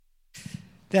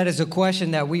That is a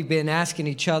question that we've been asking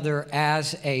each other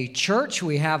as a church.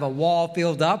 We have a wall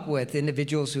filled up with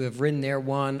individuals who have written their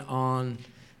one on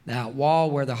that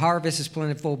wall where the harvest is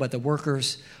plentiful, but the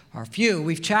workers are few.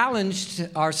 We've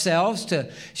challenged ourselves to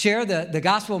share the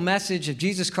gospel message of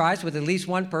Jesus Christ with at least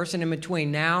one person in between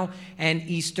now and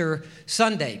Easter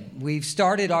Sunday. We've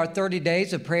started our 30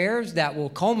 days of prayers that will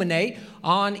culminate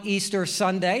on Easter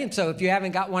Sunday. And so if you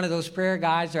haven't got one of those prayer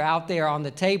guides, they're out there on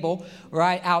the table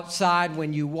right outside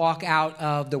when you walk out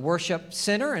of the worship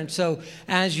center. And so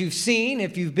as you've seen,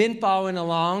 if you've been following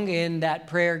along in that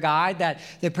prayer guide, that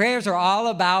the prayers are all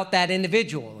about that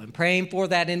individual and praying for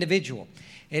that individual.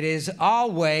 It is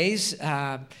always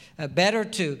better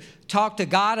to talk to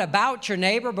God about your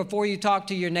neighbor before you talk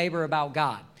to your neighbor about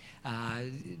God.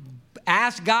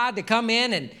 Ask God to come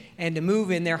in and to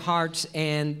move in their hearts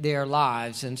and their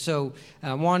lives. And so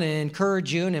I want to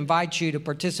encourage you and invite you to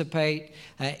participate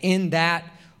in that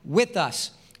with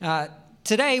us.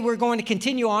 Today we're going to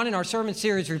continue on in our sermon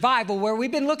series, Revival, where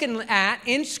we've been looking at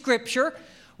in Scripture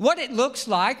what it looks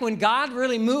like when God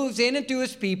really moves in and through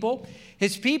His people.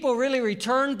 His people really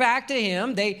return back to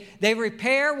Him. They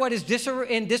repair what is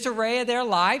in disarray of their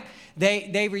life.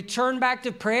 They return back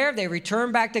to prayer. They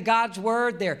return back to God's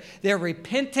Word. They're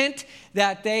repentant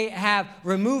that they have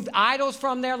removed idols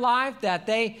from their life, that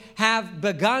they have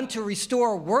begun to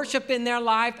restore worship in their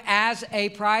life as a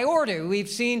priority. We've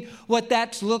seen what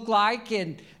that's looked like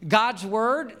in God's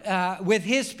Word with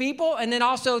His people and then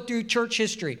also through church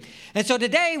history. And so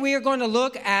today we are going to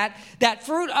look at that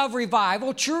fruit of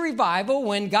revival, true revival,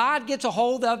 when God gets a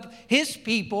hold of His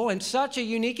people in such a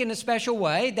unique and a special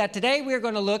way that today we are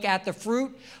going to look at the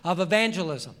fruit of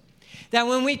evangelism. That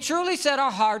when we truly set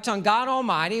our hearts on God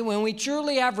Almighty, when we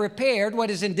truly have repaired what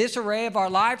is in disarray of our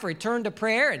life, returned to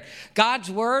prayer and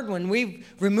God's Word, when we've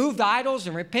removed idols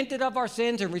and repented of our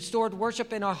sins and restored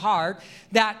worship in our heart,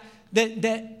 that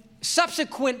the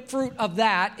subsequent fruit of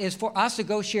that is for us to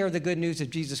go share the good news of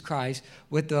Jesus Christ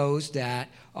with those that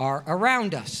are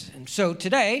around us. And so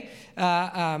today,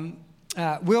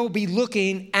 we'll be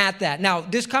looking at that. Now,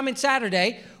 this coming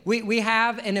Saturday, we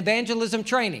have an evangelism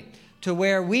training to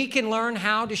where we can learn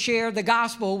how to share the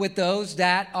gospel with those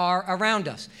that are around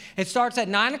us. It starts at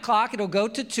 9 o'clock. It'll go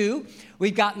to 2.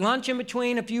 We've got lunch in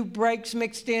between, a few breaks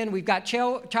mixed in. We've got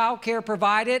child care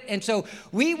provided. And so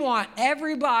we want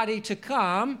everybody to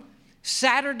come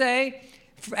Saturday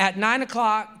at 9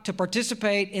 o'clock to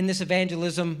participate in this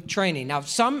evangelism training. Now,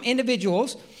 some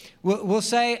individuals will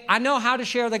say, I know how to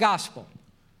share the gospel.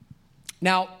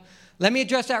 Now, let me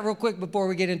address that real quick before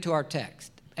we get into our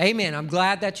text. Amen. I'm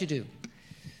glad that you do.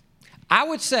 I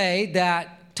would say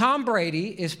that Tom Brady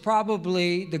is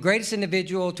probably the greatest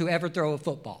individual to ever throw a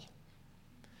football.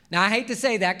 Now, I hate to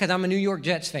say that because I'm a New York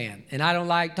Jets fan, and I don't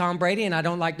like Tom Brady, and I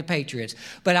don't like the Patriots.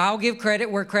 But I'll give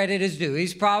credit where credit is due.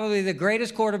 He's probably the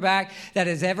greatest quarterback that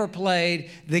has ever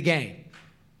played the game.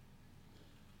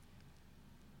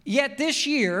 Yet this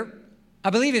year, I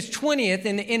believe it's 20th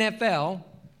in the NFL,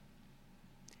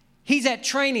 he's at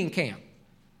training camp,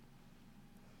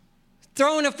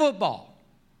 throwing a football.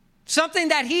 Something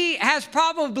that he has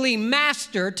probably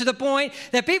mastered to the point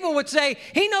that people would say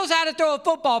he knows how to throw a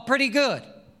football pretty good.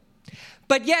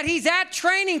 But yet he's at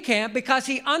training camp because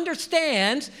he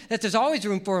understands that there's always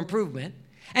room for improvement.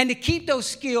 And to keep those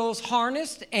skills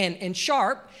harnessed and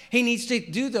sharp, he needs to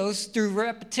do those through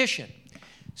repetition.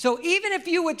 So even if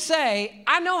you would say,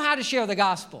 I know how to share the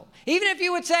gospel, even if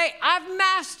you would say, I've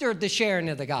mastered the sharing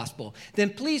of the gospel, then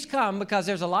please come because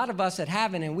there's a lot of us that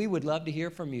haven't and we would love to hear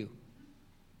from you.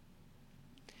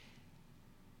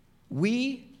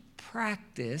 We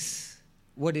practice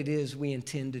what it is we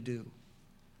intend to do.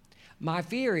 My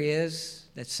fear is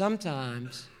that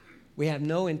sometimes we have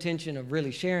no intention of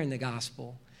really sharing the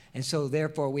gospel, and so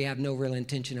therefore we have no real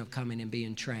intention of coming and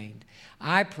being trained.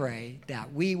 I pray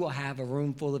that we will have a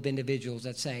room full of individuals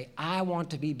that say, I want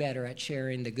to be better at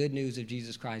sharing the good news of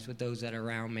Jesus Christ with those that are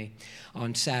around me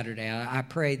on Saturday. I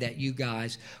pray that you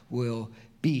guys will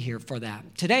be here for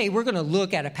that. Today, we're going to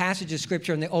look at a passage of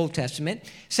Scripture in the Old Testament,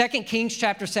 2 Kings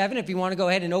chapter 7. If you want to go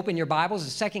ahead and open your Bibles,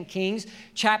 it's 2 Kings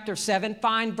chapter 7.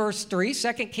 Find verse 3,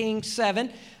 2 Kings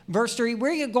 7, verse 3.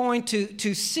 We're going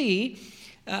to see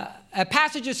a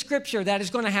passage of Scripture that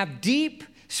is going to have deep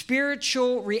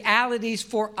spiritual realities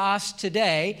for us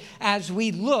today as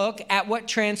we look at what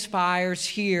transpires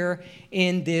here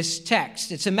in this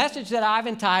text. It's a message that I've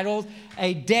entitled,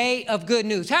 A Day of Good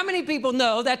News. How many people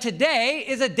know that today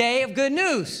is a day of good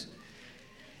news?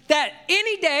 That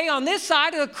any day on this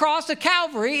side of the cross of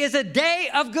Calvary is a day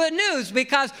of good news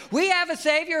because we have a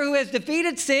Savior who has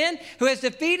defeated sin, who has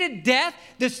defeated death.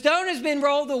 The stone has been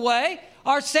rolled away.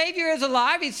 Our Savior is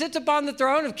alive. He sits upon the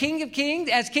throne of King of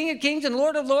Kings and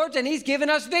Lord of Lords, and he's given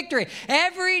us victory.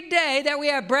 Every day that we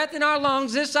have breath in our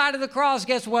lungs this side of the cross,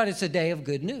 guess what? It's a day of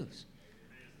good news.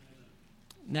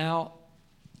 Now,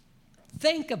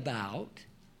 think about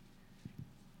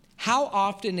how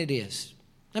often it is.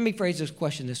 Let me phrase this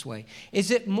question this way. Is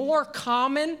it more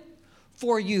common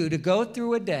for you to go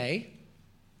through a day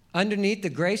underneath the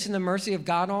grace and the mercy of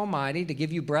God Almighty to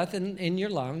give you breath in your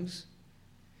lungs?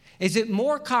 Is it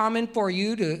more common for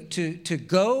you to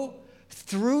go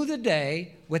through the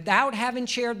day without having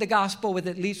shared the gospel with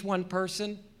at least one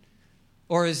person?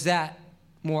 Or is that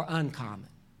more uncommon?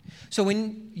 So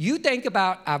when you think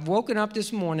about, I've woken up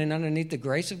this morning underneath the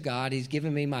grace of God. He's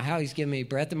given me my house. He's given me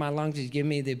breath in my lungs. He's given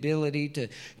me the ability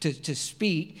to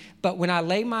speak. But when I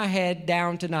lay my head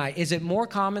down tonight, is it more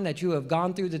common that you have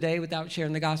gone through the day without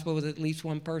sharing the gospel with at least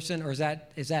one person? Or is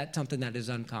that something that is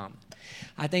uncommon?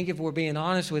 I think if we're being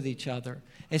honest with each other,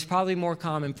 it's probably more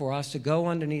common for us to go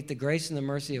underneath the grace and the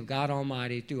mercy of God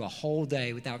Almighty through a whole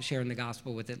day without sharing the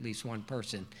gospel with at least one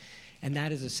person. And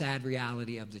that is a sad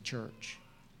reality of the church.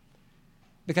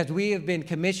 Because we have been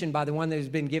commissioned by the one that has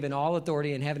been given all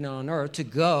authority in heaven and on earth to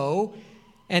go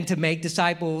and to make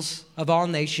disciples of all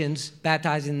nations,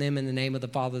 baptizing them in the name of the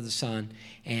Father, the Son,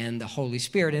 and the Holy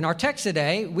Spirit. In our text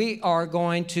today, we are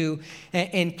going to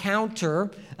encounter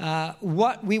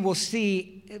what we will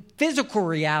see physical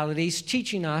realities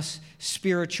teaching us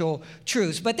spiritual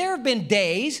truths. But there have been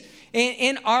days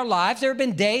in our lives, there have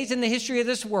been days in the history of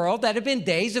this world that have been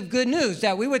days of good news,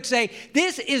 that we would say,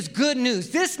 this is good news.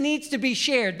 This needs to be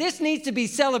shared. This needs to be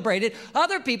celebrated.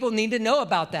 Other people need to know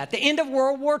about that. The end of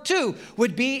World War II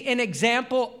would be an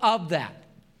example of that.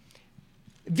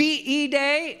 VE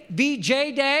Day,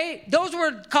 VJ Day, those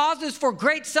were causes for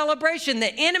great celebration.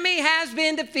 The enemy has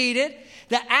been defeated.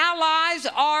 The Allies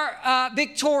are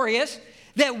victorious.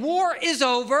 That war is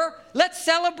over. Let's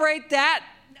celebrate that.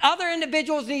 Other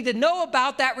individuals need to know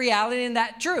about that reality and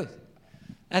that truth.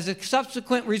 As a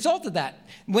subsequent result of that,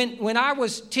 when I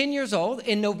was 10 years old,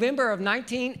 in November of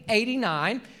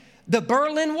 1989, the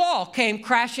Berlin Wall came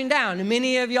crashing down. And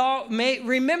many of y'all may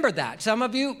remember that. Some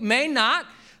of you may not.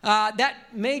 That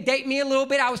may date me a little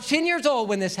bit. I was 10 years old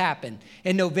when this happened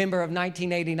in November of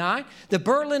 1989. The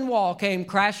Berlin Wall came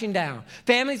crashing down.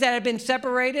 Families that had been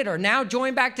separated are now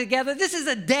joined back together. This is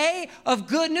a day of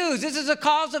good news. This is a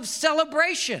cause of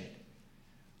celebration.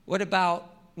 What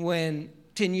about when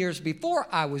 10 years before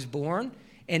I was born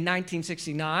in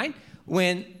 1969,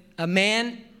 when a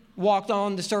man walked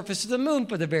on the surface of the moon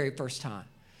for the very first time?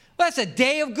 Well, that's a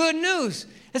day of good news.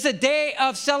 It's a day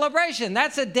of celebration.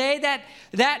 That's a day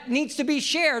that needs to be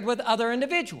shared with other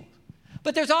individuals.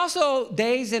 But there's also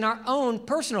days in our own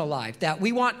personal life that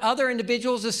we want other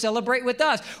individuals to celebrate with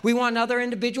us. We want other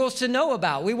individuals to know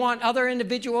about. We want other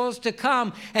individuals to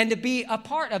come and to be a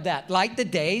part of that, like the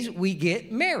days we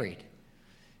get married.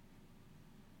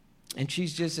 And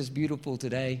she's just as beautiful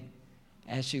today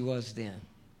as she was then.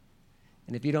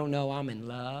 And if you don't know, I'm in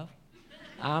love.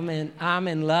 I'm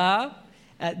in love.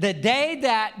 The day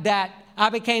that I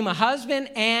became a husband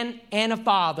and a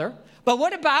father. But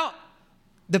what about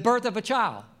the birth of a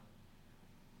child?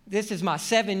 This is my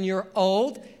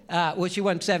 7-year-old. Well, she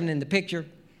wasn't 7 in the picture.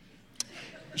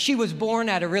 She was born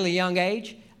at a really young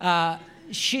age.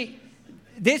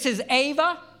 This is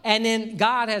Ava, and then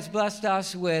God has blessed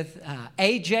us with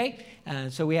AJ.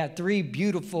 So we have 3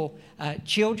 beautiful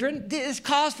children. This is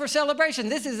cause for celebration.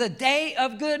 This is a day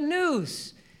of good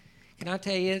news. Can I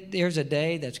tell you, there's a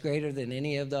day that's greater than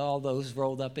any of all those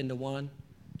rolled up into one?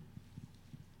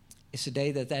 It's the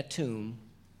day that tomb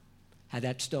had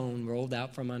that stone rolled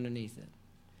out from underneath it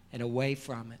and away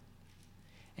from it.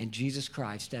 And Jesus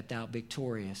Christ stepped out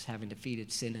victorious, having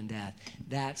defeated sin and death.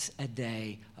 That's a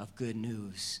day of good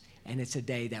news. And it's a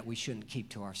day that we shouldn't keep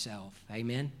to ourselves.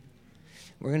 Amen?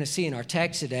 We're going to see in our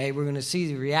text today, we're going to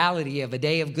see the reality of a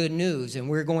day of good news. And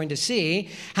we're going to see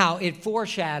how it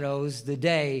foreshadows the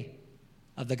day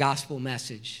of the gospel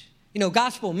message. You know,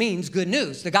 gospel means good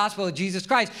news. The gospel of Jesus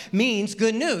Christ means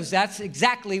good news. That's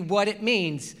exactly what it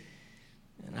means.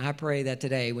 And I pray that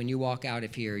today, when you walk out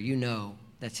of here, you know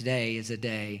that today is a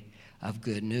day of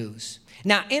good news.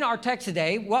 Now, in our text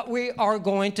today, what we are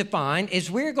going to find is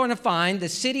we're going to find the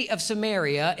city of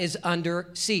Samaria is under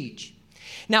siege.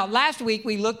 Now, last week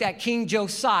we looked at King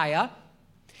Josiah,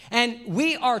 and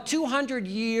we are 200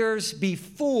 years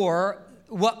before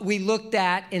what we looked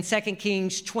at in 2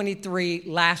 Kings 23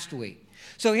 last week.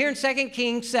 So here in 2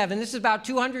 Kings 7, this is about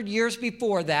 200 years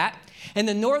before that, in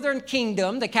the northern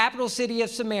kingdom, the capital city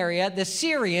of Samaria, the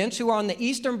Syrians, who are on the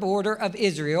eastern border of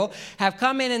Israel, have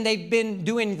come in and they've been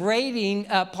doing raiding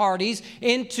parties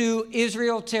into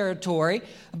Israel territory.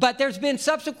 But there's been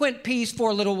subsequent peace for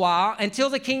a little while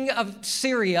until the king of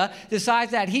Syria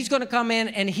decides that he's going to come in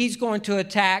and he's going to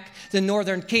attack the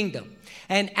northern kingdom.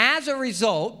 And as a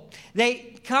result, they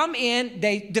come in,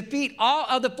 they defeat all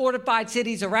of the fortified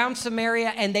cities around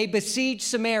Samaria, and they besiege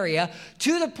Samaria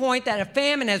to the point that a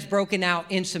famine has broken out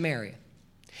in Samaria.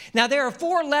 Now, there are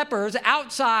 4 lepers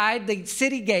outside the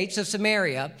city gates of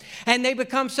Samaria, and they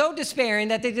become so despairing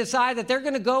that they decide that they're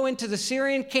going to go into the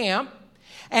Syrian camp,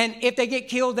 and if they get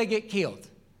killed, they get killed.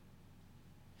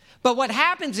 But what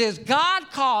happens is God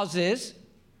causes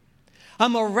a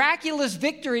miraculous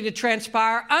victory to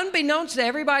transpire, unbeknownst to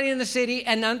everybody in the city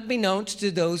and unbeknownst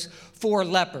to those 4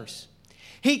 lepers.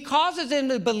 He causes them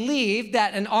to believe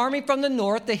that an army from the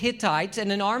north, the Hittites,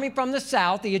 and an army from the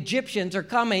south, the Egyptians, are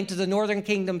coming to the northern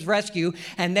kingdom's rescue,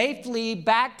 and they flee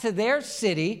back to their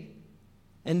city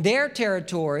and their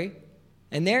territory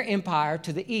and their empire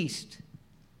to the east.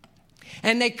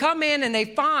 And they come in and they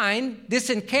find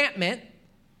this encampment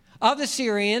of the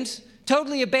Syrians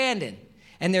totally abandoned.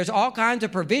 And there's all kinds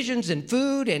of provisions and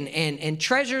food and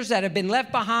treasures that have been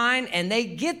left behind. And they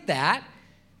get that.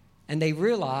 And they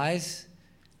realize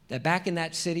that back in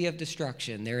that city of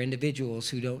destruction, there are individuals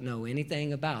who don't know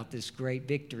anything about this great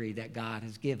victory that God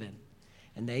has given.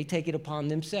 And they take it upon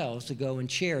themselves to go and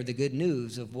share the good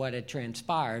news of what had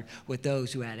transpired with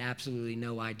those who had absolutely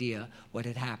no idea what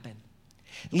had happened.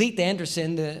 Leith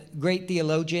Anderson, the great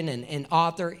theologian and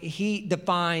author, he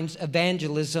defines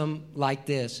evangelism like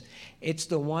this. It's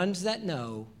the ones that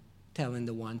know telling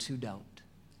the ones who don't.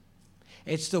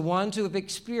 It's the ones who have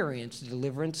experienced the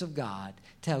deliverance of God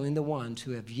telling the ones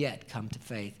who have yet come to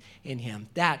faith in him.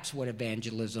 That's what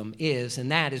evangelism is, and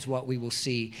that is what we will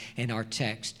see in our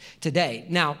text today.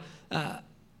 Now,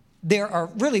 there are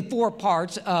really 4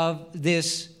 parts of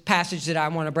this passage that I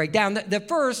want to break down. The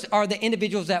first are the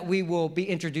individuals that we will be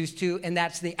introduced to, and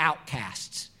that's the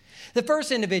outcasts. The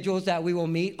first individuals that we will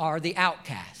meet are the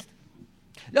outcasts.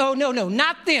 No,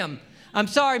 not them. I'm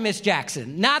sorry, Miss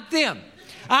Jackson, not them.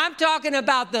 I'm talking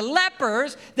about the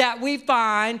lepers that we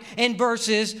find in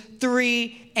verses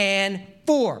 3 and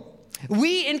 4.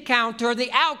 We encounter the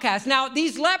outcasts. Now,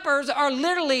 these lepers are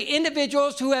literally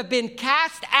individuals who have been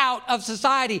cast out of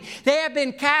society. They have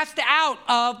been cast out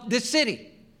of the city.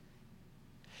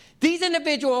 These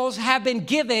individuals have been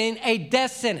given a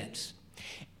death sentence.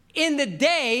 In the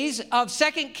days of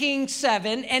 2 Kings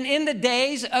 7 and in the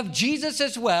days of Jesus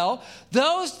as well,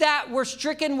 those that were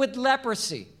stricken with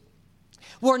leprosy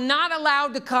were not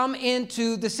allowed to come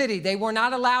into the city. They were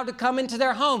not allowed to come into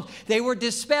their homes. They were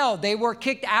dispelled. They were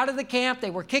kicked out of the camp. They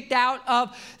were kicked out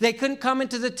of, they couldn't come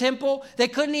into the temple. They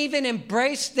couldn't even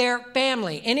embrace their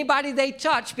family. Anybody they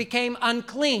touched became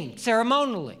unclean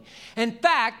ceremonially. In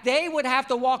fact, they would have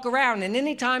to walk around, and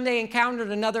anytime they encountered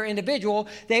another individual,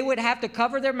 they would have to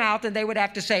cover their mouth and they would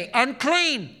have to say,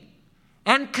 unclean,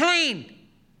 unclean.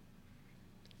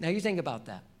 Now you think about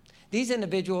that. These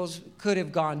individuals could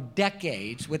have gone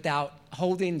decades without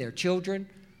holding their children,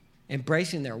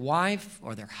 embracing their wife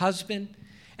or their husband,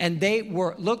 and they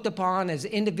were looked upon as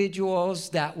individuals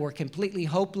that were completely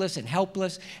hopeless and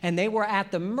helpless, and they were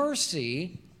at the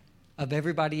mercy of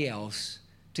everybody else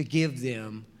to give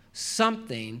them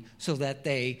something so that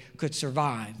they could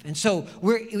survive. And so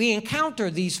we encounter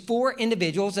these 4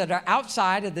 individuals that are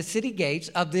outside of the city gates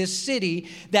of this city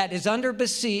that is under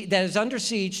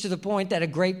siege to the point that a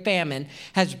great famine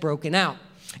has broken out.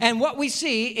 And what we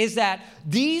see is that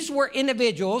these were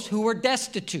individuals who were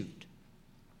destitute.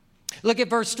 Look at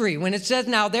verse 3. When it says,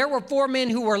 now there were 4 men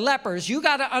who were lepers, you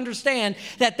got to understand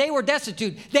that they were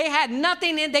destitute. They had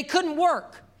nothing in, they couldn't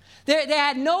work. They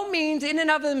had no means in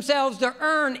and of themselves to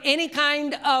earn any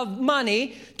kind of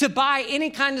money to buy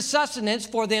any kind of sustenance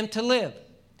for them to live.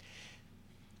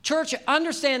 Church,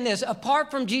 understand this. Apart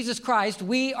from Jesus Christ,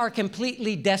 we are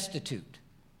completely destitute.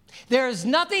 There is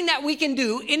nothing that we can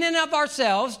do in and of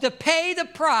ourselves to pay the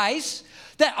price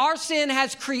that our sin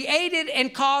has created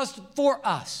and caused for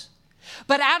us.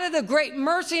 But out of the great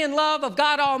mercy and love of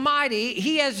God Almighty,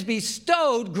 he has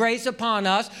bestowed grace upon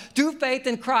us through faith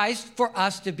in Christ for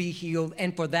us to be healed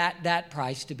and for that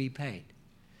price to be paid.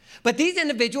 But these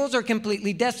individuals are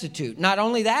completely destitute. Not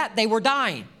only that, they were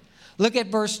dying. Look at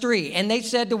verse 3. And they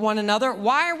said to one another,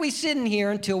 why are we sitting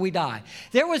here until we die?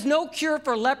 There was no cure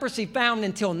for leprosy found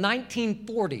until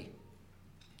 1940.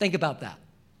 Think about that.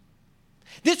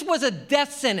 This was a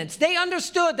death sentence. They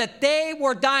understood that they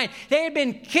were dying. They had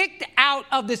been kicked out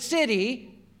of the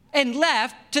city and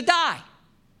left to die.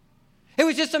 It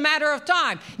was just a matter of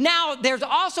time. Now, there's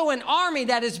also an army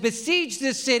that has besieged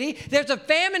this city. There's a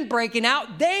famine breaking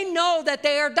out. They know that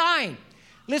they are dying.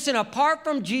 Listen, apart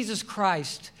from Jesus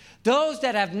Christ, those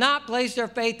that have not placed their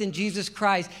faith in Jesus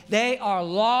Christ, they are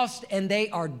lost and they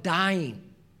are dying.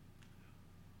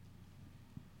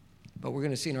 But we're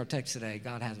going to see in our text today,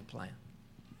 God has a plan.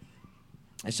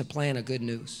 It's a plan of good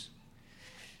news.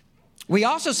 We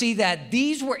also see that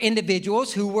these were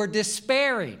individuals who were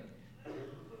despairing.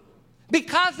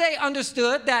 Because they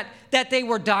understood that they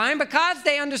were dying, because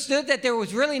they understood that there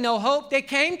was really no hope, they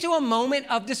came to a moment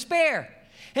of despair.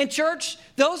 And church,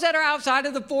 those that are outside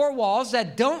of the four walls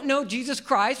that don't know Jesus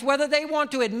Christ, whether they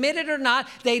want to admit it or not,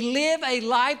 they live a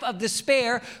life of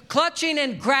despair, clutching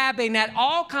and grabbing at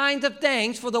all kinds of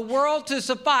things for the world to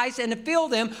suffice and to fill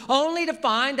them, only to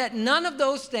find that none of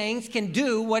those things can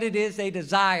do what it is they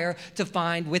desire to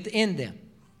find within them.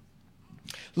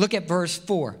 Look at verse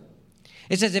 4.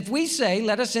 It says, if we say,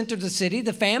 let us enter the city,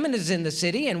 the famine is in the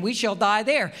city, and we shall die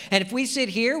there. And if we sit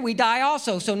here, we die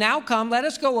also. So now come, let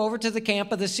us go over to the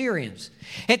camp of the Syrians.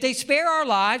 If they spare our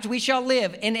lives, we shall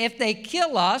live. And if they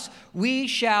kill us, we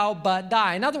shall but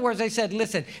die. In other words, they said,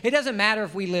 listen, it doesn't matter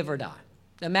if we live or die.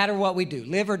 No matter what we do,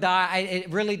 live or die, it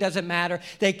really doesn't matter.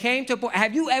 They came to a point.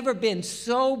 Have you ever been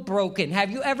so broken?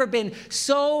 Have you ever been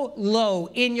so low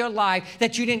in your life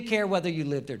that you didn't care whether you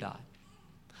lived or died?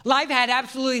 Life had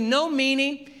absolutely no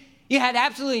meaning. You had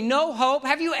absolutely no hope.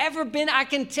 Have you ever been, I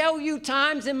can tell you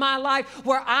times in my life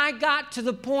where I got to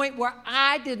the point where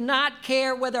I did not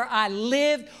care whether I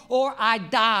lived or I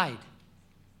died.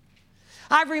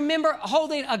 I remember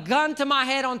holding a gun to my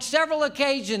head on several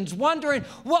occasions, wondering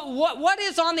what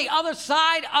is on the other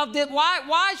side of this?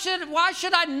 Why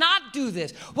should I not do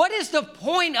this? What is the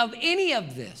point of any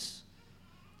of this?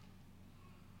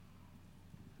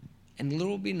 And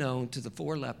little be known to the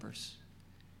four lepers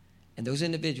and those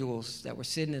individuals that were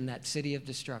sitting in that city of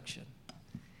destruction,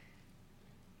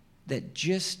 that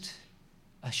just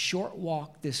a short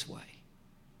walk this way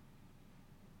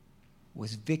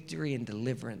was victory and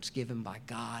deliverance given by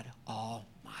God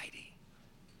Almighty.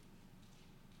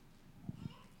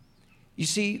 You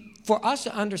see, for us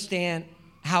to understand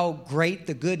how great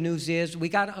the good news is, we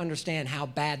got to understand how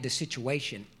bad the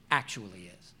situation actually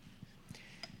is.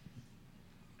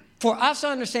 For us to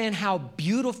understand how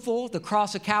beautiful the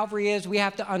cross of Calvary is, we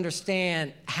have to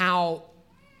understand how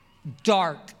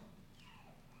dark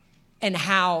and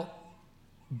how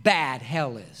bad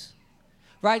hell is.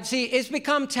 Right? See, it's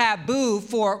become taboo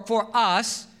for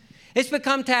us. It's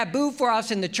become taboo for us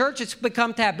in the church. It's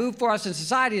become taboo for us in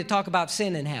society to talk about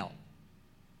sin and hell.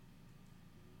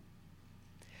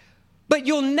 But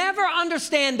you'll never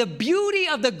understand the beauty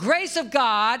of the grace of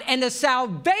God and the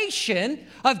salvation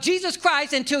of Jesus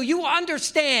Christ until you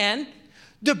understand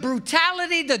the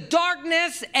brutality, the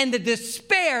darkness, and the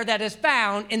despair that is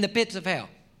found in the pits of hell.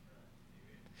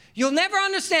 You'll never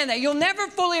understand that. You'll never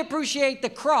fully appreciate the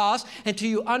cross until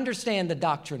you understand the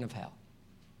doctrine of hell.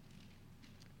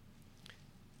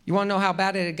 You want to know how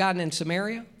bad it had gotten in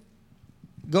Samaria?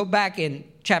 Go back in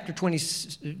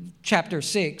chapter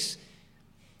 6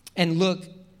 and look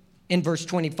in verse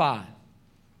 25.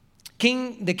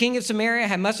 The king of Samaria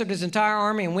had mustered his entire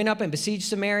army and went up and besieged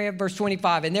Samaria. Verse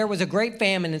 25, and there was a great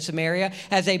famine in Samaria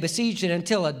as they besieged it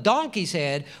until a donkey's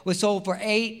head was sold for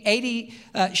 80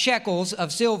 shekels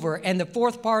of silver and the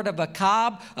fourth part of a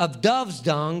cob of dove's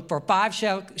dung for 5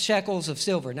 shekels of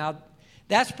silver. Now,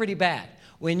 that's pretty bad.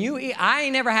 When you eat, I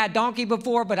ain't never had donkey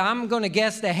before, but I'm going to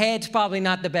guess the head's probably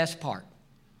not the best part.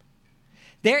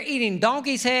 They're eating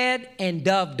donkey's head and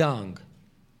dove dung.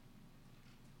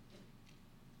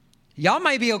 Y'all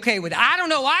may be okay with it. I don't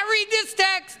know. I read this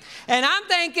text, and I'm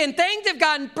thinking things have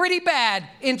gotten pretty bad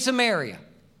in Samaria.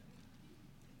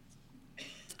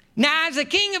 Now, as the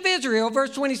king of Israel,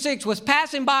 verse 26, was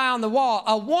passing by on the wall,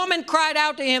 a woman cried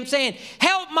out to him, saying,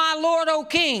 help my lord, O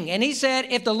king. And he said,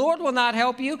 if the Lord will not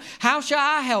help you, how shall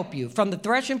I help you? From the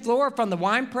threshing floor or from the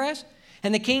winepress?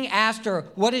 And the king asked her,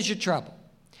 what is your trouble?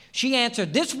 She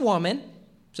answered, this woman,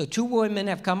 so 2 women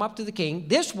have come up to the king.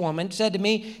 This woman said to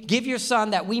me, give your son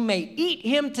that we may eat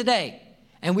him today,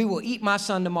 and we will eat my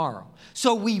son tomorrow.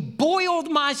 So we boiled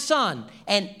my son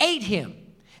and ate him.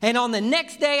 And on the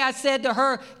next day I said to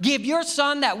her, give your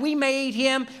son that we may eat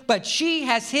him, but she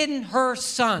has hidden her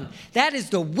son. That is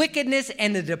the wickedness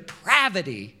and the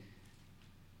depravity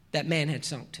that man had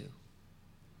sunk to.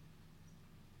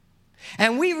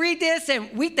 And we read this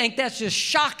and we think that's just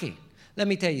shocking. Let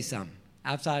me tell you something,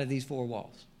 outside of these 4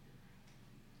 walls,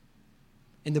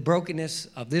 in the brokenness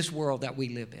of this world that we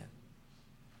live in,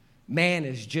 man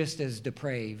is just as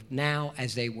depraved now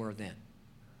as they were then.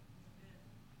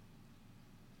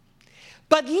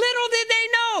 But little did they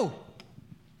know,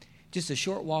 just a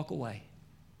short walk away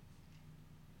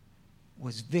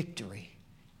was victory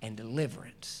and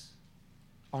deliverance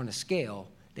on a scale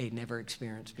they'd never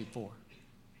experienced before.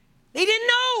 They didn't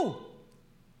know.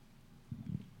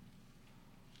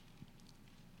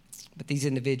 But these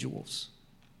individuals,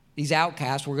 these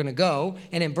outcasts, were going to go.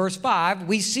 And in verse 5,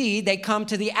 we see they come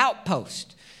to the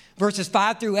outpost. Verses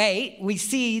 5 through 8, we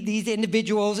see these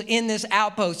individuals in this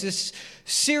outpost, this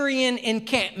Syrian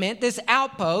encampment, this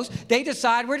outpost. They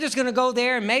decide we're just going to go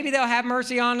there and maybe they'll have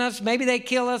mercy on us. Maybe they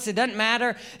kill us. It doesn't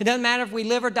matter. It doesn't matter if we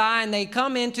live or die. And they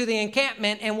come into the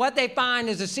encampment, and what they find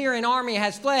is the Syrian army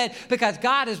has fled because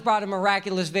God has brought a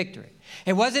miraculous victory.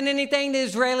 It wasn't anything the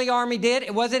Israeli army did.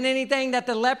 It wasn't anything that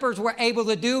the lepers were able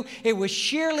to do. It was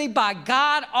sheerly by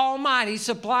God Almighty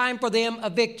supplying for them a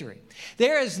victory.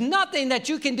 There is nothing that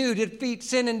you can do to defeat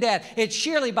sin and death. It's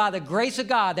sheerly by the grace of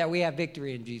God that we have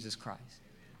victory in Jesus Christ.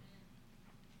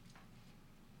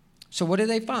 So what do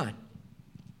they find?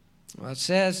 Well, it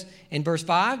says in verse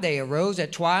 5, they arose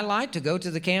at twilight to go to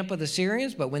the camp of the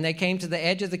Syrians. But when they came to the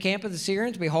edge of the camp of the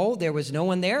Syrians, behold, there was no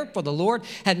one there. For the Lord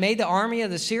had made the army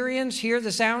of the Syrians hear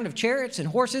the sound of chariots and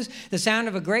horses, the sound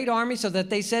of a great army, so that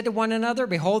they said to one another,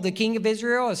 behold, the king of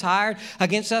Israel has hired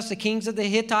against us the kings of the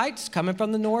Hittites coming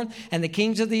from the north and the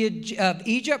kings of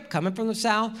Egypt coming from the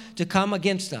south to come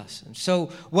against us. And so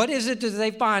what is it that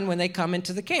they find when they come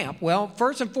into the camp? Well,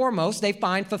 first and foremost, they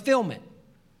find fulfillment.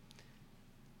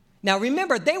 Now,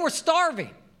 remember, they were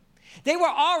starving. They were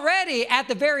already at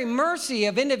the very mercy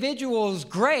of individuals'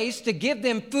 grace to give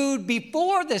them food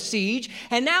before the siege.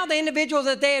 And now the individuals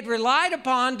that they had relied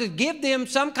upon to give them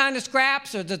some kind of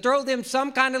scraps or to throw them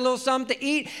some kind of little something to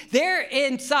eat, they're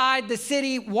inside the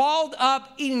city walled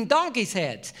up eating donkeys'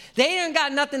 heads. They ain't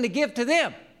got nothing to give to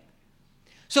them.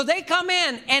 So they come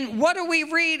in, and what do we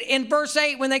read in verse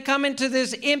 8 when they come into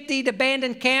this emptied,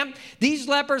 abandoned camp? These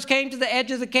lepers came to the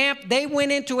edge of the camp. They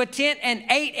went into a tent and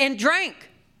ate and drank.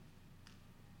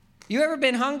 You ever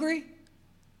been hungry?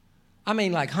 I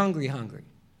mean, like hungry.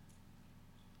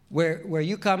 Where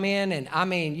you come in and, I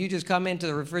mean, you just come into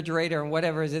the refrigerator and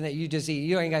whatever is in it, you just eat.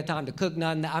 You ain't got time to cook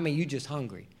nothing. I mean, you just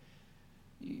hungry.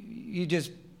 You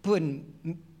just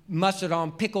putting mustard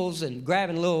on pickles and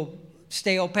grabbing little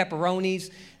stale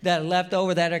pepperonis that are left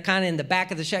over that are kind of in the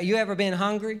back of the shelf. You ever been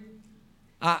hungry?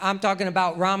 I'm talking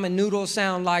about ramen noodles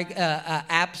sound like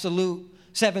absolute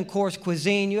 7-course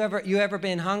cuisine. You ever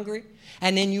been hungry?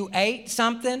 And then you ate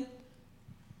something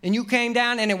and you came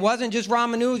down and it wasn't just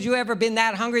ramen noodles. You ever been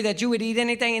that hungry that you would eat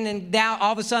anything and then now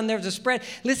all of a sudden there's a spread?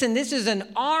 Listen, this is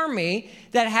an army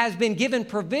that has been given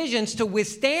provisions to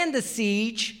withstand the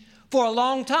siege for a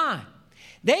long time.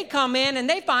 They come in and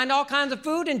they find all kinds of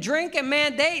food and drink, and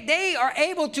man, they are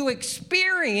able to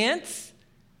experience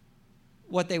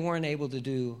what they weren't able to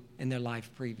do in their life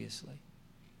previously.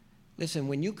 Listen,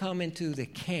 when you come into the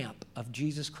camp of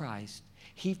Jesus Christ,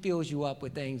 he fills you up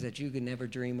with things that you could never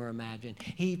dream or imagine.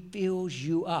 He fills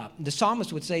you up. The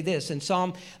psalmist would say this in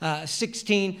Psalm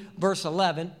 16, verse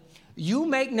 11, you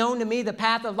make known to me the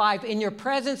path of life. In your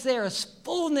presence there is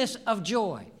fullness of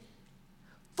joy.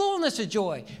 Fullness of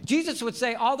joy. Jesus would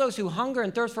say, all those who hunger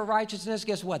and thirst for righteousness,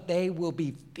 guess what? They will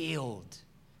be filled.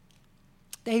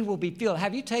 They will be filled.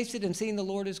 Have you tasted and seen the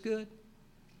Lord is good?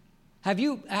 Have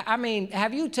you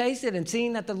tasted and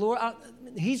seen that the Lord,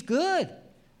 he's good.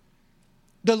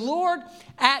 The Lord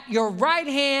at your right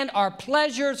hand are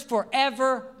pleasures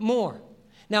forevermore.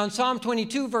 Now in Psalm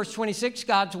 22, verse 26,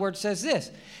 God's word says this,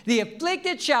 the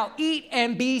afflicted shall eat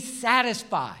and be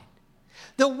satisfied.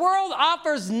 The world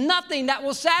offers nothing that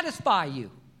will satisfy you.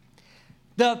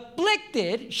 The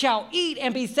afflicted shall eat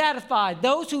and be satisfied.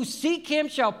 Those who seek him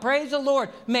shall praise the Lord.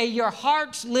 May your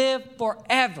hearts live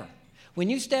forever. When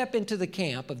you step into the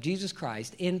camp of Jesus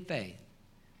Christ in faith,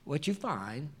 what you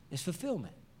find is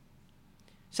fulfillment.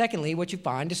 Secondly, what you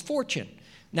find is fortune.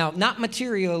 Now, not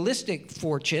materialistic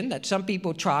fortune that some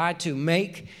people try to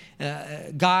make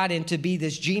God into be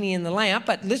this genie in the lamp.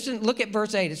 But listen, look at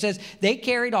verse 8. It says, they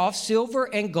carried off silver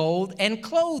and gold and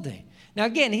clothing. Now,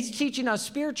 again, he's teaching us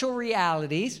spiritual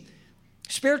realities,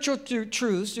 spiritual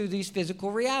truths through these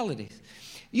physical realities.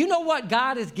 You know what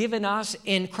God has given us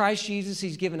in Christ Jesus?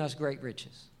 He's given us great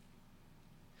riches.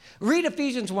 Read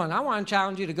Ephesians 1. I want to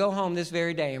challenge you to go home this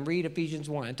very day and read Ephesians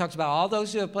 1. It talks about all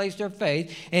those who have placed their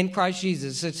faith in Christ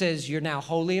Jesus. It says you're now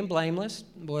holy and blameless.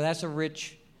 Boy, that's a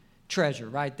rich treasure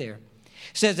right there.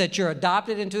 It says that you're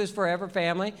adopted into his forever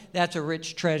family. That's a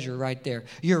rich treasure right there.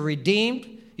 You're redeemed.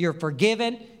 You're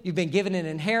forgiven. You've been given an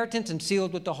inheritance and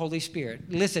sealed with the Holy Spirit.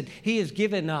 Listen, he has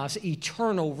given us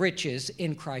eternal riches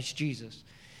in Christ Jesus.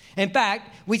 In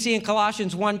fact, we see in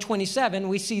Colossians 1:27,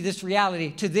 we see this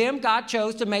reality. To them God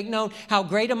chose to make known how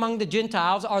great among the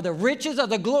Gentiles are the riches of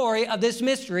the glory of this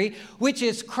mystery, which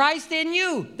is Christ in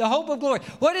you, the hope of glory.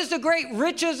 What is the great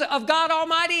riches of God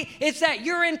Almighty? It's that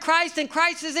you're in Christ and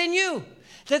Christ is in you.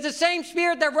 That the same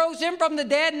Spirit that rose him from the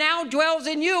dead now dwells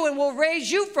in you and will raise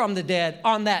you from the dead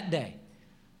on that day.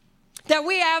 That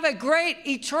we have a great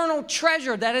eternal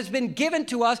treasure that has been given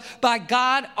to us by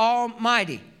God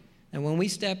Almighty. And when we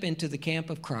step into the camp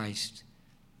of Christ,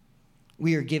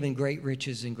 we are given great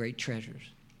riches and great treasures.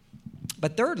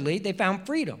 But thirdly, they found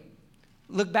freedom.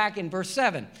 Look back in verse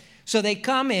 7. So they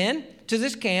come in to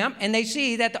this camp and they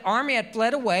see that the army had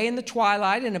fled away in the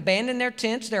twilight and abandoned their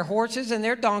tents, their horses, and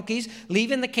their donkeys,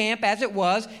 leaving the camp as it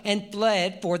was and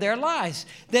fled for their lives.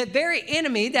 The very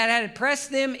enemy that had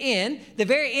pressed them in, the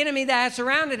very enemy that had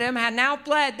surrounded them had now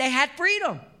fled. They had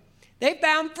freedom. They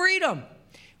found freedom.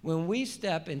 When we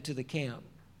step into the camp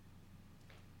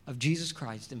of Jesus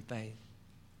Christ in faith,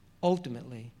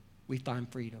 ultimately, we find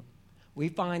freedom. We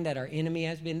find that our enemy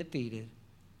has been defeated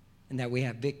and that we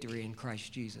have victory in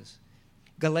Christ Jesus.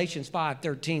 Galatians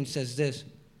 5:13 says this.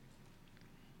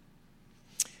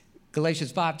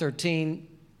 Galatians 5:13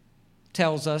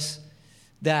 tells us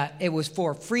that it was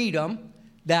for freedom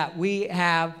that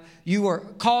you were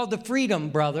called to freedom,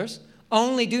 brothers.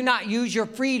 Only do not use your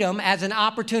freedom as an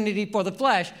opportunity for the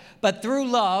flesh, but through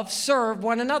love serve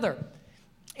one another.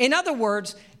 In other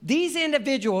words, these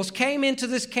individuals came into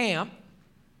this camp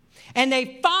and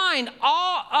they find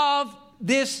all of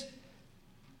this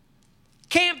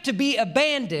camp to be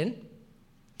abandoned,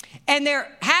 and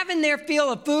they're having their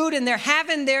fill of food and they're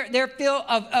having their fill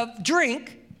of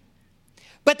drink,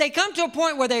 but they come to a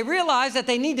point where they realize that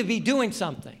they need to be doing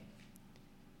something.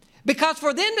 Because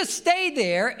for them to stay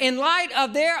there in light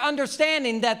of their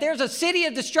understanding that there's a city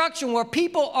of destruction where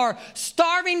people are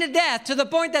starving to death to the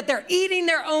point that they're eating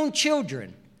their own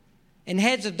children and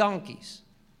heads of donkeys.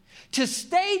 To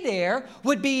stay there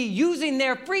would be using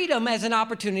their freedom as an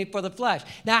opportunity for the flesh.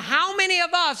 Now, how many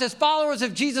of us as followers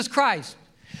of Jesus Christ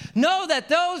know that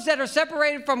those that are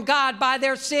separated from God by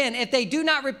their sin, if they do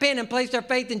not repent and place their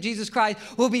faith in Jesus Christ,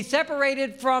 will be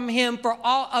separated from him for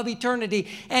all of eternity?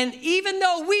 And even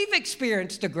though we've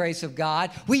experienced the grace of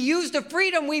God, we use the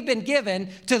freedom we've been given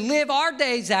to live our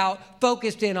days out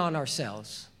focused in on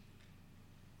ourselves.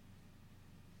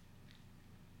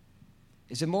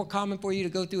 Is it more common for you to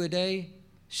go through a day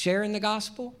sharing the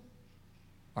gospel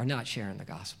or not sharing the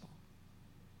gospel?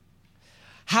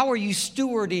 How are you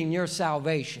stewarding your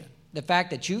salvation? The fact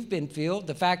that you've been filled,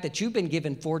 the fact that you've been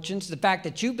given fortunes, the fact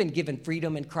that you've been given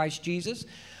freedom in Christ Jesus.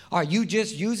 Are you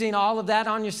just using all of that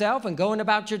on yourself and going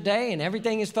about your day and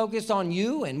everything is focused on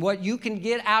you and what you can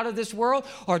get out of this world?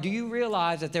 Or do you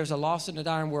realize that there's a lost and a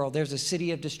dying world? There's a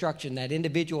city of destruction that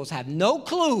individuals have no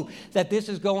clue that this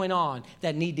is going on,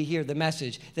 that need to hear the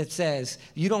message that says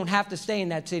you don't have to stay in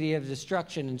that city of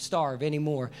destruction and starve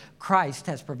anymore. Christ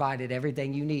has provided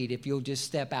everything you need if you'll just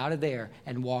step out of there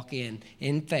and walk in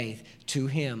faith to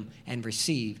him and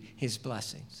receive his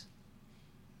blessings.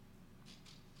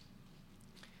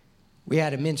 We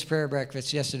had a men's prayer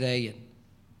breakfast yesterday, and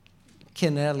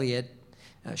Ken Elliott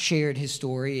shared his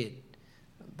story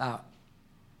about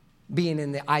being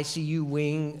in the ICU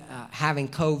wing, having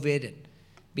COVID, and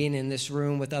being in this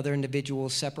room with other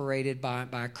individuals separated by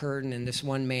a curtain, and this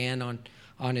one man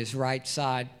on his right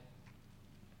side,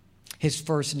 his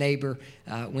first neighbor,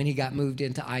 when he got moved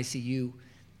into ICU,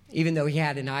 even though he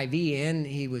had an IV in,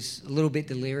 he was a little bit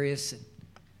delirious. And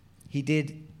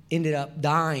he ended up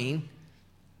dying.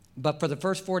 But for the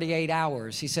first 48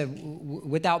 hours, he said,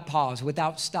 without pause,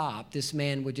 without stop, this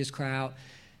man would just cry out,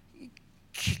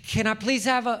 can I please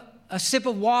have a sip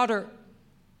of water?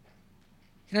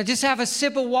 Can I just have a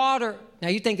sip of water? Now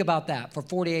you think about that for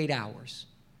 48 hours.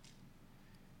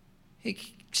 Hey,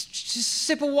 just a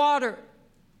sip of water.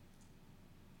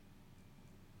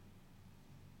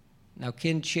 Now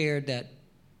Ken shared that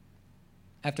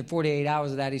after 48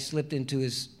 hours of that, he slipped into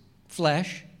his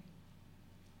flesh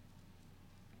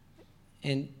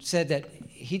and said that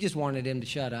he just wanted him to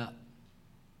shut up.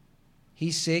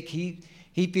 He's sick. He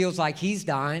feels like he's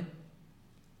dying.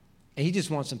 And he just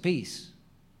wants some peace.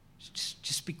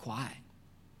 Just be quiet.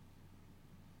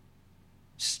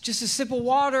 Just a sip of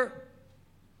water.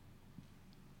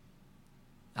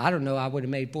 I don't know. I would have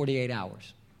made 48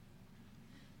 hours.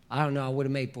 I don't know. I would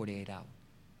have made 48 hours.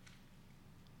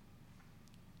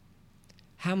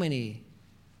 How many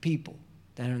people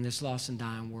that are in this lost and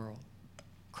dying world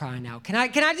crying out, can I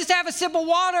just have a sip of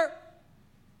water?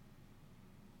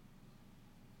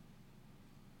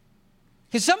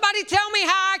 Can somebody tell me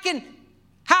how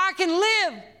I can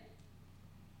live?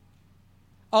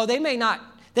 Oh, they might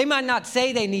not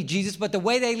say they need Jesus, but the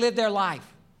way they live their life.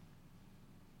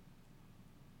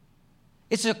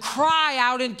 It's a cry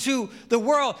out into the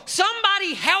world,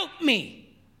 somebody help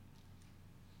me.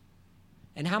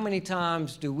 And how many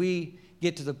times do we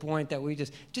get to the point that we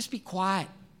just be quiet?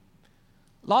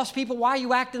 Lost people, why are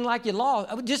you acting like you're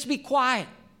lost? Just be quiet.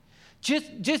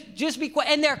 Just be quiet.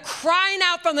 And they're crying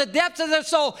out from the depths of their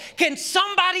soul, can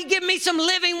somebody give me some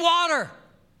living water?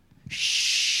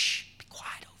 Shh, be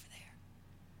quiet over there.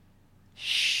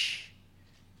 Shh.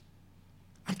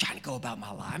 I'm trying to go about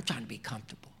my life. I'm trying to be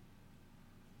comfortable.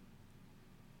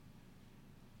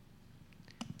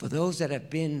 For those that have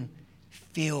been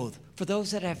filled, for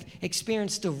those that have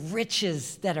experienced the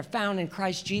riches that are found in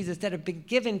Christ Jesus, that have been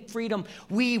given freedom,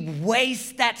 we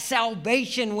waste that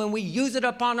salvation when we use it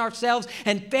upon ourselves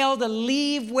and fail to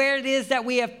leave where it is that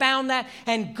we have found that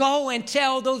and go and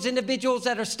tell those individuals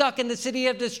that are stuck in the city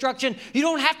of destruction, you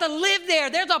don't have to live there.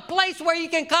 There's a place where you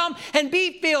can come and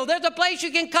be filled. There's a place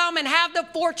you can come and have the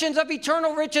fortunes of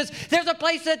eternal riches. There's a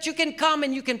place that you can come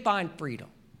and you can find freedom.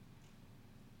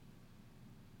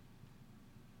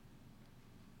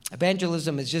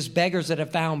 Evangelism is just beggars that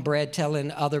have found bread telling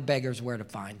other beggars where to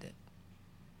find it.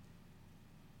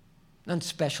 Nothing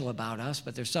special about us,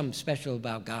 but there's something special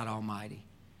about God Almighty.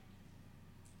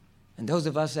 And those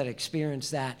of us that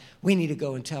experience that, we need to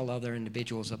go and tell other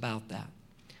individuals about that.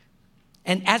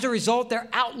 And as a result, their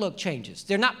outlook changes.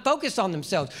 They're not focused on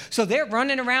themselves. So they're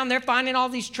running around, they're finding all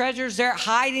these treasures, they're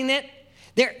hiding it,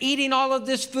 they're eating all of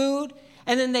this food,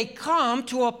 and then they come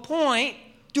to a point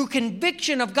through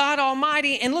conviction of God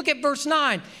Almighty. And look at verse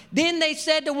 9. Then they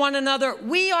said to one another,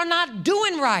 we are not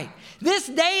doing right. This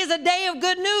day is a day of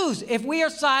good news. If we are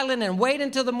silent and wait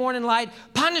until the morning light,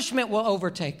 punishment will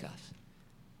overtake us.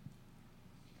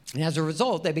 And as a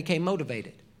result, they became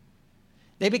motivated.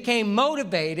 They became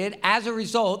motivated as a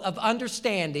result of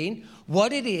understanding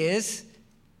what it is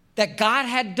that God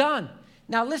had done.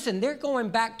 Now listen, they're going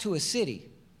back to a city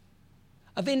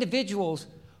of individuals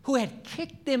who had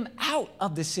kicked them out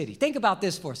of the city. Think about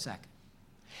this for a second.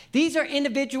 These are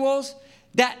individuals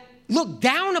that looked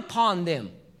down upon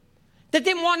them, that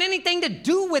didn't want anything to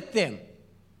do with them,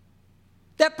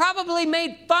 that probably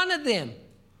made fun of them.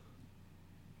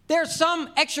 There's some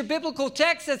extra biblical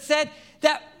text that said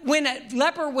that when a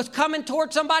leper was coming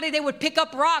toward somebody, they would pick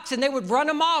up rocks and they would run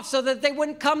them off so that they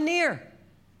wouldn't come near.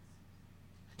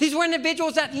 These were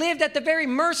individuals that lived at the very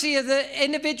mercy of the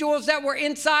individuals that were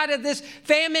inside of this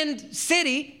famine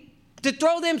city to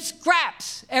throw them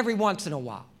scraps every once in a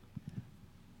while.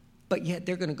 But yet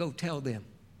they're going to go tell them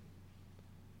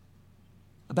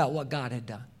about what God had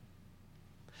done.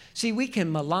 See, we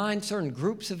can malign certain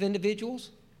groups of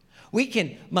individuals. We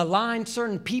can malign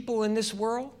certain people in this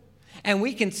world. And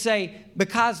we can say,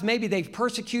 because maybe they've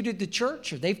persecuted the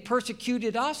church or they've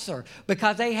persecuted us or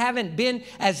because they haven't been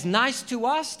as nice to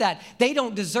us that they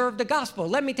don't deserve the gospel.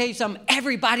 Let me tell you something.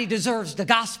 Everybody deserves the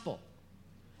gospel.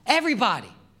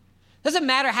 Everybody. Doesn't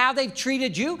matter how they've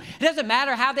treated you. It doesn't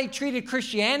matter how they treated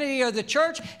Christianity or the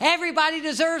church. Everybody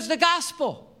deserves the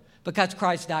gospel because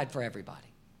Christ died for everybody.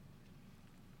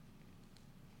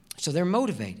 So they're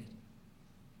motivated.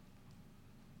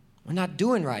 We're not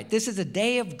doing right. This is a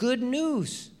day of good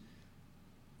news.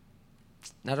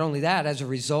 Not only that, as a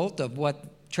result of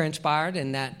what transpired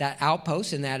in that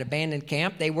outpost, in that abandoned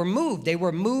camp, they were moved. They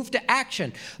were moved to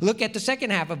action. Look at the second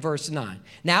half of verse 9.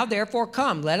 Now, therefore,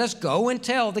 come, let us go and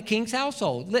tell the king's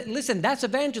household. Listen, that's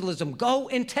evangelism. Go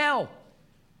and tell.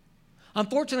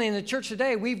 Unfortunately, in the church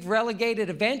today, we've relegated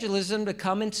evangelism to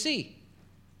come and see.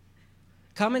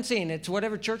 Come and see. And it's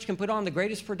whatever church can put on the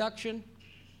greatest production.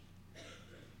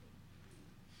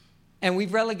 And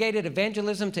we've relegated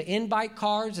evangelism to invite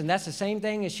cards, and that's the same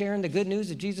thing as sharing the good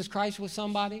news of Jesus Christ with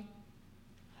somebody.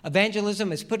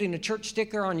 Evangelism is putting a church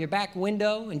sticker on your back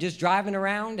window and just driving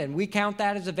around, and we count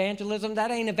that as evangelism.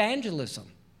 That ain't evangelism.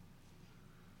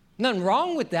 Nothing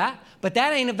wrong with that, but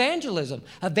that ain't evangelism.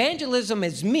 Evangelism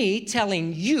is me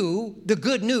telling you the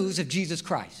good news of Jesus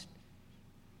Christ.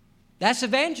 That's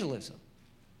evangelism.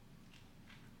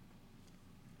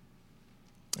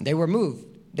 They were moved.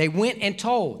 They went and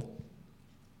told.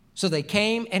 So they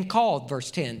came and called,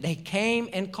 verse 10. They came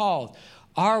and called.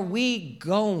 Are we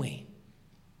going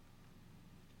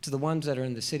to the ones that are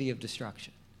in the city of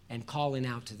destruction and calling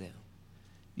out to them?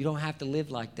 You don't have to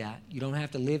live like that. You don't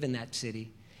have to live in that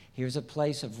city. Here's a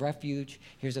place of refuge.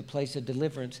 Here's a place of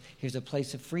deliverance. Here's a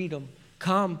place of freedom.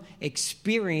 Come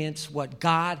experience what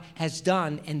God has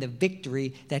done and the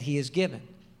victory that he has given.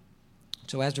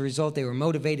 So as a result, they were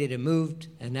motivated and moved,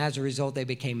 and as a result, they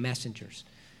became messengers.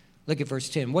 Look at verse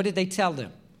 10. What did they tell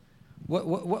them?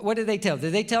 What did they tell?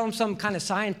 Did they tell them some kind of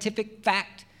scientific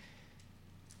fact?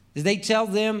 Did they tell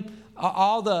them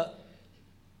all the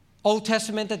Old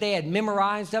Testament that they had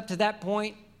memorized up to that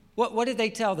point? What did they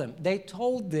tell them? They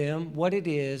told them what it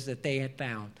is that they had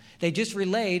found. They just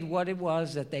relayed what it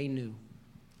was that they knew.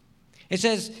 It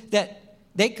says that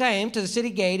they came to the city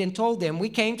gate and told them, we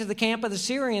came to the camp of the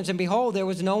Syrians, and behold, there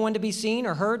was no one to be seen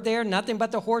or heard there, nothing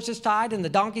but the horses tied and the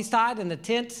donkeys tied and the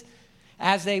tents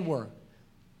as they were.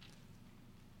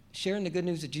 Sharing the good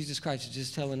news of Jesus Christ is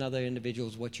just telling other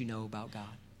individuals what you know about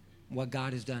God, what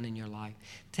God has done in your life.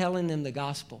 Telling them the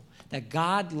gospel, that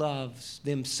God loves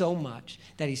them so much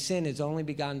that he sent his only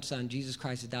begotten Son, Jesus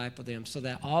Christ, to die for them, so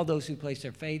that all those who place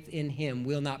their faith in him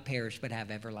will not perish but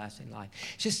have everlasting life.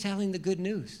 It's just telling the good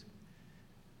news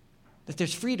that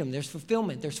there's freedom, there's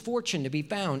fulfillment, there's fortune to be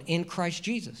found in Christ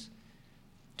Jesus.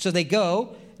 So they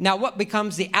go. Now, what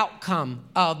becomes the outcome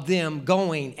of them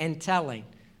going and telling?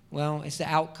 Well, it's the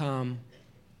outcome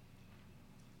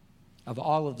of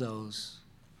all of those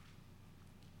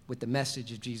with the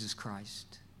message of Jesus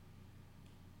Christ.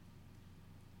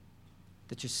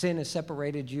 That your sin has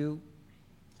separated you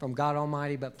from God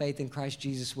Almighty, but faith in Christ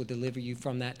Jesus will deliver you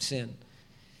from that sin.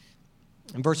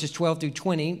 In verses 12 through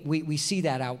 20, we see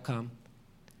that outcome.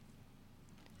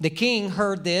 The king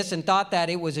heard this and thought that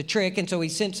it was a trick, and so he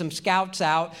sent some scouts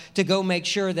out to go make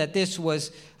sure that this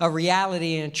was a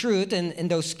reality and a truth. And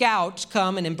those scouts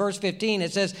come, and in verse 15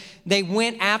 it says, they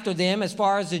went after them as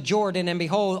far as the Jordan, and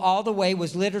behold, all the way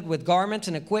was littered with garments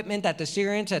and equipment that the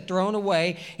Syrians had thrown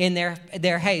away in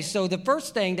their haste. So the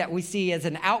first thing that we see as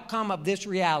an outcome of this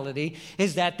reality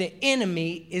is that the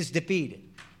enemy is defeated.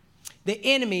 The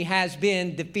enemy has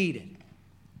been defeated.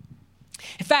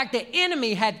 In fact, the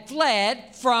enemy had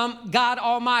fled from God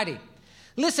Almighty.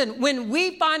 Listen, when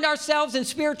we find ourselves in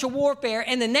spiritual warfare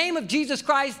in the name of Jesus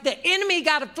Christ, the enemy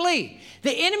got to flee.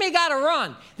 The enemy got to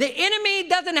run. The enemy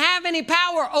doesn't have any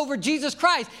power over Jesus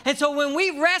Christ. And so when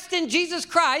we rest in Jesus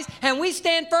Christ and we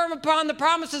stand firm upon the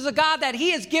promises of God that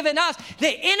he has given us,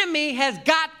 the enemy has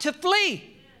got to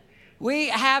flee. We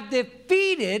have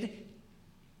defeated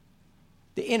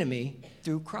the enemy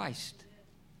through Christ.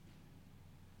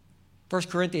 1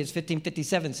 Corinthians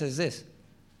 15:57 says this,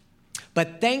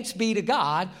 but thanks be to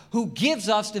God who gives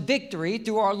us the victory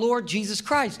through our Lord Jesus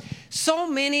Christ. So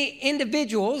many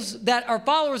individuals that are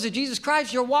followers of Jesus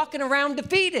Christ, you're walking around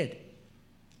defeated.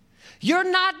 You're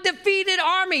not a defeated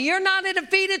army. You're not a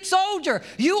defeated soldier.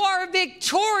 You are a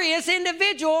victorious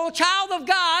individual, child of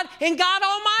God and God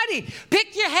Almighty.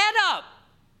 Pick your head up.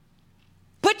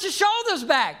 Put your shoulders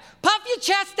back. Puff your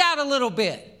chest out a little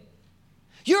bit.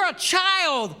 You're a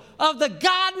child of the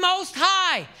God Most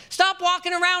High. Stop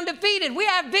walking around defeated. We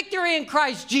have victory in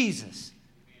Christ Jesus.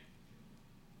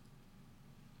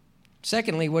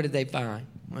 Secondly, what did they find?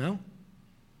 Well,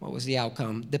 what was the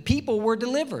outcome? The people were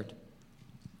delivered.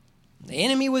 The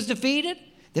enemy was defeated.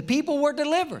 The people were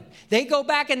delivered. They go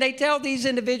back and they tell these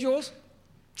individuals,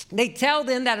 they tell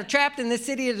them that are trapped in this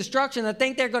city of destruction that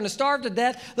think they're going to starve to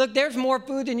death. Look, there's more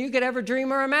food than you could ever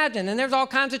dream or imagine. And there's all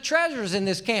kinds of treasures in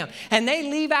this camp. And they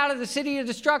leave out of the city of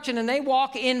destruction and they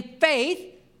walk in faith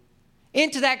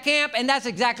into that camp. And that's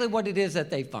exactly what it is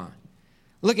that they find.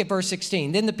 Look at verse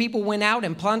 16. Then the people went out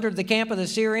and plundered the camp of the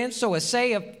Syrians. So a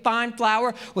seah of fine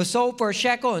flour was sold for a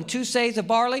shekel, and 2 seahs of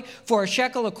barley for a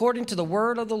shekel, according to the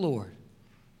word of the Lord.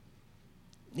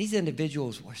 These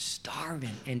individuals were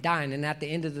starving and dying, and at the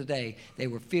end of the day, they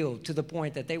were filled to the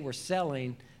point that they were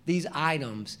selling these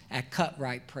items at cut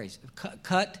rate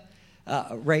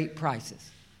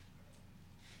prices.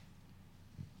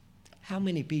 How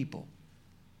many people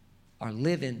are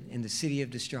living in the city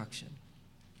of destruction,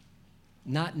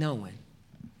 not knowing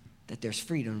that there's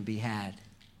freedom to be had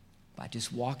by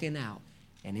just walking out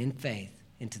and in faith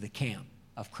into the camp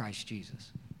of Christ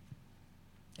Jesus?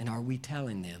 And are we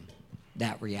telling them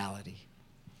that reality?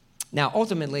 Now,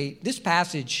 ultimately, this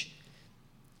passage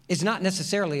is not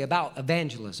necessarily about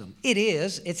evangelism. It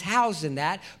is. It's housed in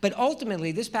that. But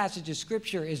ultimately, this passage of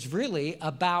Scripture is really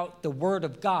about the Word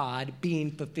of God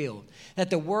being fulfilled. That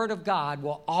the Word of God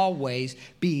will always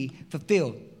be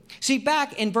fulfilled. See,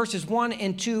 back in verses 1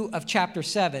 and 2 of chapter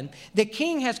 7, the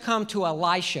king has come to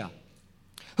Elisha,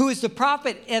 who is the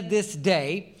prophet of this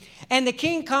day. And the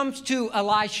king comes to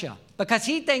Elisha because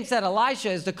he thinks that Elisha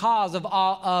is the cause of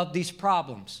all of these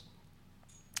problems.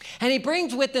 And he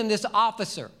brings with him this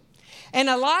officer. And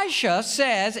Elisha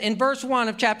says in verse 1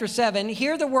 of chapter 7,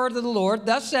 hear the word of the Lord.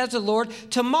 Thus says the Lord,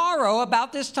 tomorrow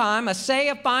about this time, a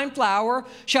seah of fine flour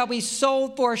shall be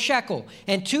sold for a shekel,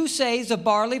 and 2 seahs of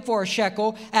barley for a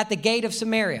shekel at the gate of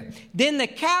Samaria. Then the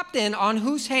captain on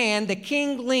whose hand the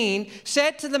king leaned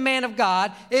said to the man of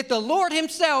God, if the Lord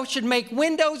himself should make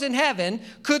windows in heaven,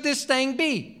 could this thing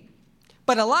be?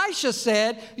 But Elisha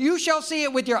said, you shall see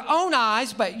it with your own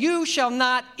eyes, but you shall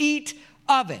not eat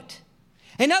of it.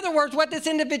 In other words, what this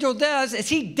individual does is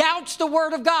he doubts the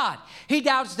word of God. He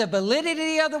doubts the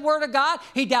validity of the word of God.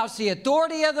 He doubts the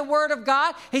authority of the word of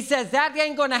God. He says that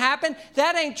ain't going to happen.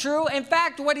 That ain't true. In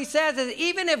fact, what he says is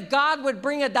even if God would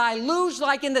bring a deluge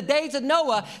like in the days of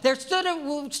Noah, there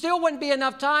still wouldn't be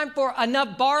enough time for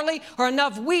enough barley or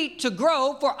enough wheat to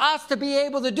grow for us to be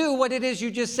able to do what it is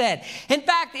you just said. In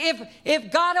fact,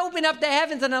 if God opened up the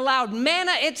heavens and allowed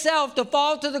manna itself to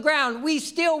fall to the ground, we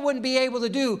still wouldn't be able to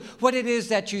do what it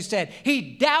is that you said. He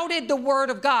doubted the word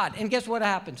of God. And guess what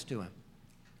happens to him?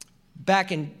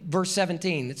 Back in verse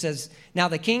 17, it says, now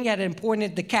the king had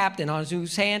appointed the captain on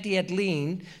whose hand he had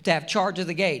leaned to have charge of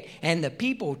the gate. And the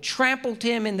people trampled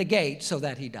him in the gate so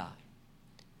that he died.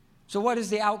 So what is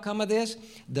the outcome of this?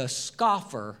 The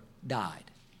scoffer died.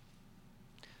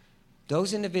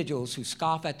 Those individuals who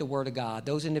scoff at the word of God,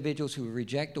 those individuals who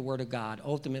reject the word of God,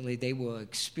 ultimately they will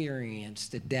experience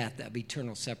the death of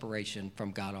eternal separation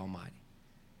from God Almighty.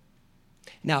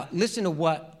 Now, listen to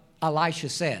what Elisha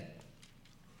said.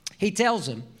 He tells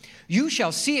him, you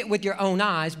shall see it with your own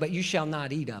eyes, but you shall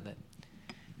not eat of it.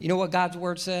 You know what God's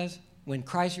word says? When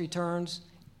Christ returns,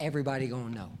 everybody going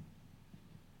to know.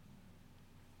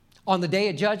 On the day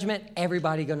of judgment,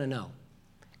 everybody going to know.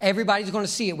 Everybody's going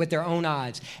to see it with their own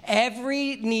eyes.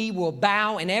 Every knee will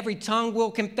bow and every tongue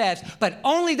will confess, but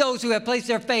only those who have placed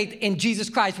their faith in Jesus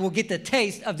Christ will get the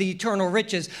taste of the eternal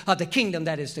riches of the kingdom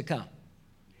that is to come.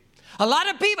 A lot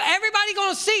of people, everybody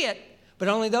going to see it, but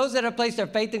only those that have placed their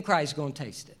faith in Christ are going to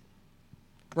taste it.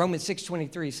 Romans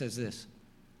 6:23 says this,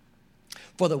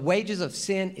 for the wages of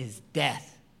sin is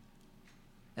death.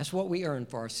 That's what we earn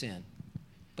for our sin.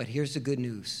 But here's the good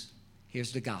news.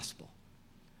 Here's the gospel.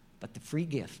 But the free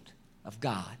gift of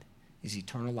God is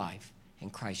eternal life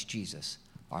in Christ Jesus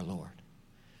our Lord.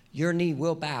 Your knee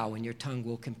will bow and your tongue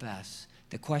will confess.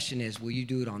 The question is, will you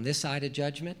do it on this side of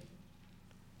judgment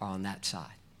or on that side?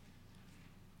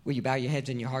 Will you bow your heads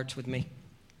and your hearts with me?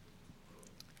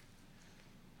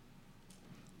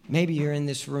 Maybe you're in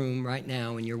this room right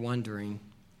now and you're wondering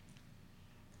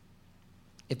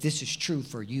if this is true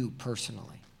for you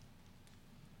personally.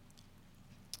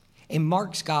 In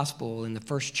Mark's gospel, in the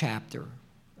first chapter,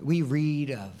 we read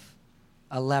of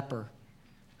a leper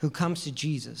who comes to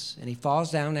Jesus, and he falls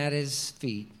down at his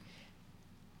feet,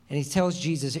 and he tells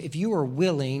Jesus, if you are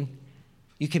willing,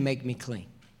 you can make me clean.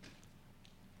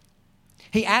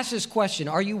 He asks this question,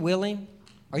 are you willing?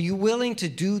 Are you willing to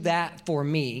do that for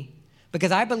me?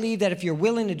 Because I believe that if you're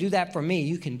willing to do that for me,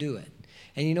 you can do it.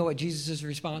 And you know what Jesus'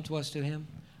 response was to him?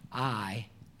 I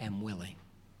am willing.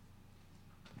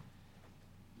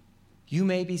 You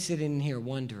may be sitting here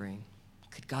wondering,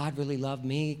 could God really love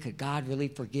me? Could God really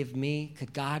forgive me?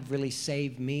 Could God really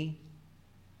save me?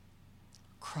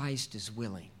 Christ is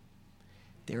willing.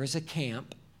 There is a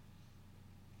camp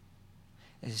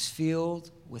that is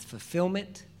filled with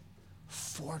fulfillment,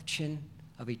 fortune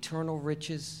of eternal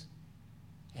riches,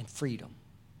 and freedom.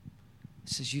 It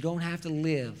says you don't have to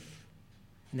live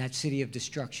in that city of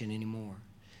destruction anymore.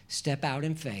 Step out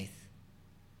in faith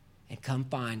and come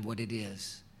find what it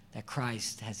is that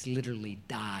Christ has literally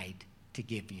died to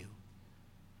give you.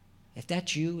 If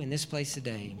that's you in this place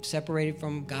today, I'm separated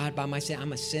from God by my sin,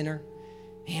 I'm a sinner.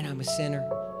 Man, I'm a sinner.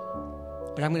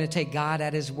 But I'm going to take God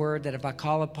at his word that if I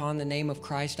call upon the name of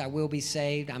Christ, I will be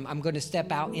saved. I'm going to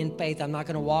step out in faith. I'm not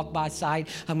going to walk by sight.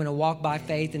 I'm going to walk by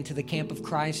faith into the camp of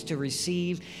Christ to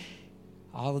receive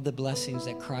all of the blessings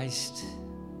that Christ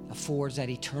affords, that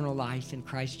eternal life in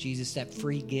Christ Jesus, that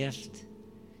free gift.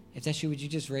 If that's you, would you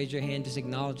just raise your hand, just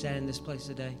acknowledge that in this place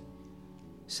today?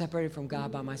 Separated from God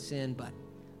by my sin, but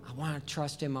I want to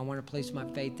trust him. I want to place my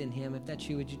faith in him. If that's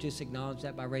you, would you just acknowledge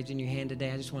that by raising your hand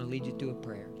today? I just want to lead you through a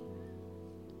prayer.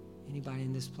 Anybody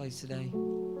in this place today?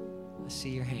 I see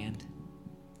your hand.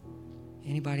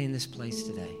 Anybody in this place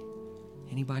today?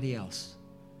 Anybody else?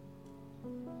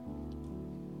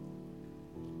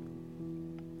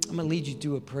 I'm going to lead you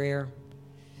through a prayer.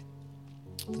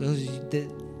 For those of you, the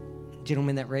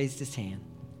gentleman that raised his hand.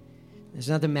 There's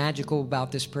nothing magical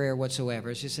about this prayer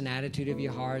whatsoever. It's just an attitude of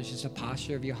your heart. It's just a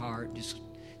posture of your heart. Just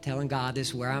telling God, this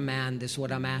is where I'm at. This is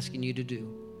what I'm asking you to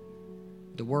do.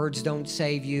 The words don't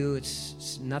save you.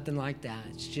 It's nothing like that.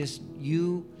 It's just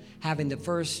you having the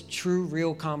first true,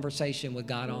 real conversation with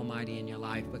God Almighty in your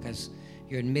life, because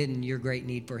you're admitting your great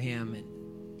need for Him and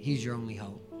He's your only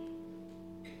hope.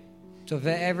 So if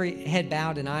every head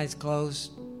bowed and eyes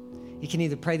closed, you can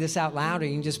either pray this out loud or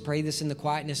you can just pray this in the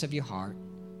quietness of your heart.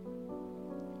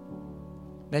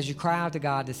 But as you cry out to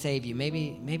God to save you,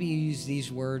 maybe you use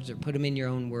these words or put them in your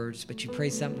own words, but you pray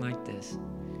something like this.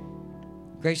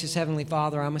 Gracious Heavenly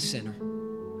Father, I'm a sinner.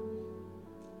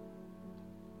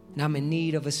 And I'm in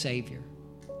need of a Savior.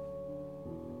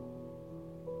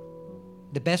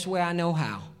 The best way I know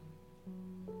how,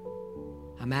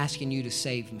 I'm asking you to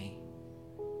save me.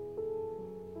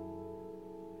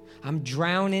 I'm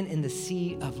drowning in the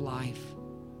sea of life.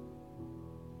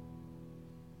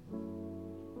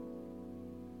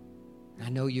 I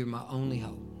know you're my only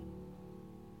hope.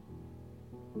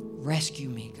 Rescue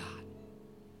me, God.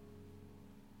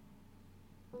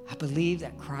 I believe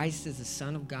that Christ is the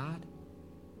Son of God.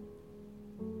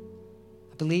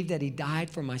 I believe that He died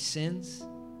for my sins.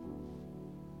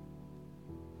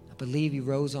 I believe He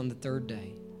rose on the third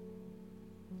day.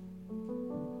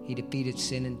 He defeated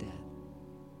sin and death.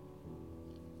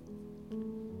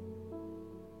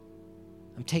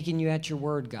 I'm taking you at your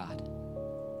word, God,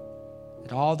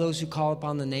 that all those who call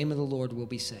upon the name of the Lord will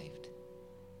be saved.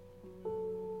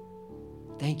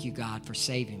 Thank you, God, for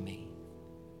saving me.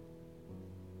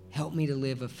 Help me to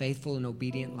live a faithful and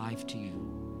obedient life to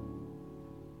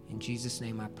you. In Jesus'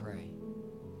 name I pray.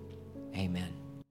 Amen.